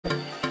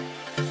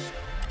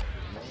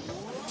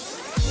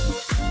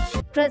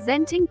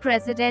Presenting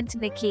President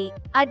Niki,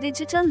 a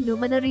digital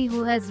luminary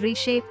who has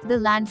reshaped the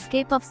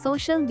landscape of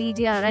social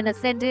media and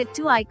ascended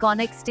to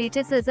iconic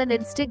status as an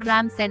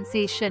Instagram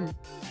sensation.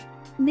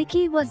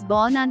 Niki was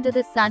born under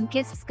the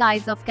sun-kissed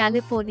skies of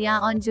California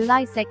on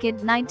July 2,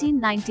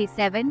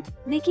 1997.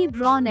 Niki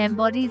Braun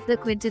embodies the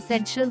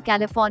quintessential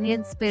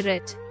Californian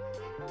spirit.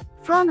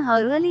 From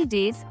her early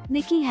days,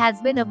 Niki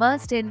has been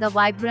immersed in the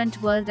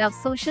vibrant world of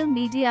social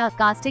media,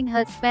 casting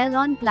her spell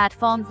on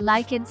platforms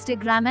like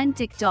Instagram and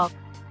TikTok.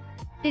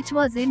 It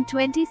was in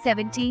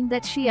 2017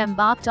 that she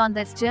embarked on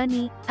this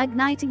journey,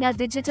 igniting a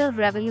digital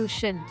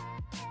revolution.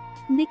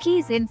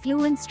 Niki's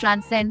influence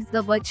transcends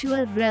the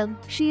virtual realm.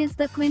 She is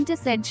the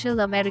quintessential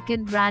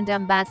American brand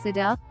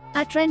ambassador,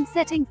 a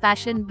trend-setting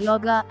fashion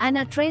blogger, and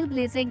a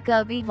trailblazing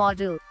curvy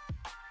model.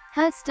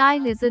 Her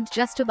style isn't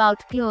just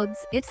about clothes,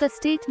 it's a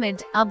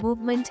statement, a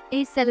movement,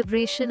 a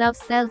celebration of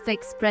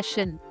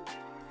self-expression.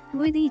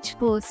 With each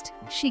post,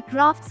 she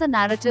crafts a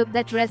narrative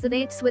that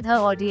resonates with her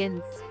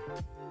audience.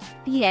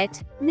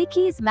 Yet,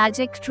 Niki's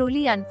magic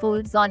truly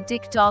unfolds on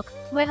TikTok,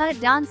 where her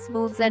dance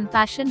moves and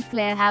fashion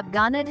flair have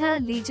garnered her a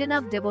legion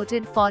of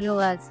devoted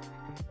followers.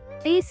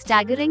 A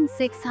staggering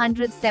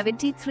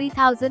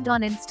 673,000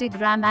 on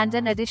Instagram and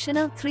an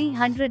additional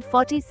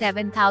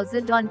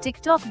 347,000 on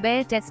TikTok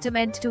bear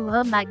testament to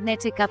her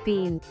magnetic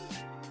appeal.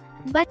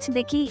 But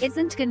Niki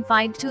isn't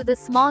confined to the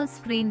small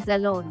screens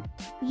alone.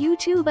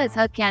 YouTube is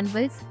her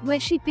canvas, where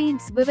she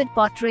paints vivid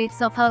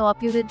portraits of her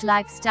opulent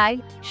lifestyle,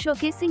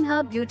 showcasing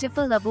her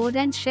beautiful abode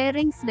and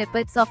sharing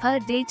snippets of her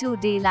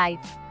day-to-day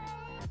life.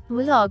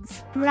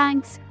 Vlogs,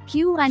 pranks,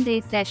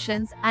 Q&A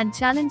sessions, and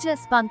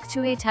challenges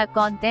punctuate her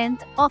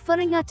content,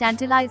 offering a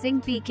tantalizing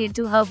peek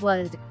into her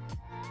world.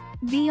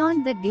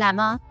 Beyond the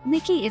glamour,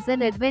 Niki is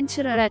an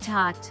adventurer at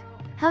heart.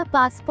 Her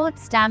passport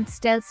stamps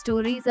tell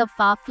stories of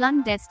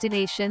far-flung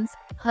destinations,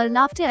 her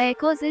laughter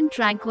echoes in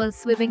tranquil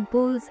swimming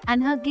pools,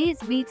 and her gaze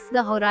beats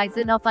the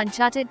horizon of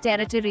uncharted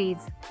territories.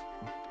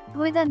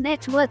 With a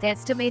net worth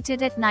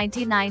estimated at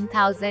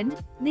 $99,000,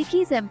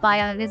 Niki's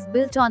empire is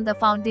built on the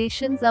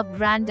foundations of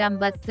brand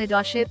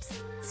ambassadorships,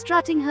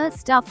 strutting her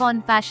stuff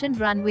on fashion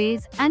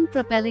runways, and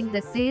propelling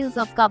the sales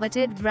of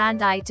coveted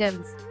brand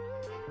items.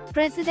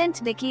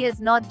 President Niki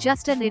is not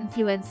just an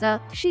influencer,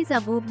 she's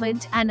a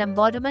movement and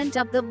embodiment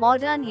of the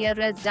modern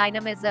era's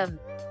dynamism.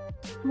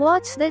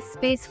 Watch this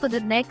space for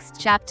the next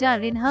chapter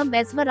in her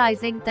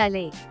mesmerizing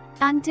tale.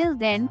 Until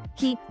then,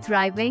 keep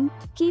thriving,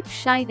 keep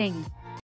shining.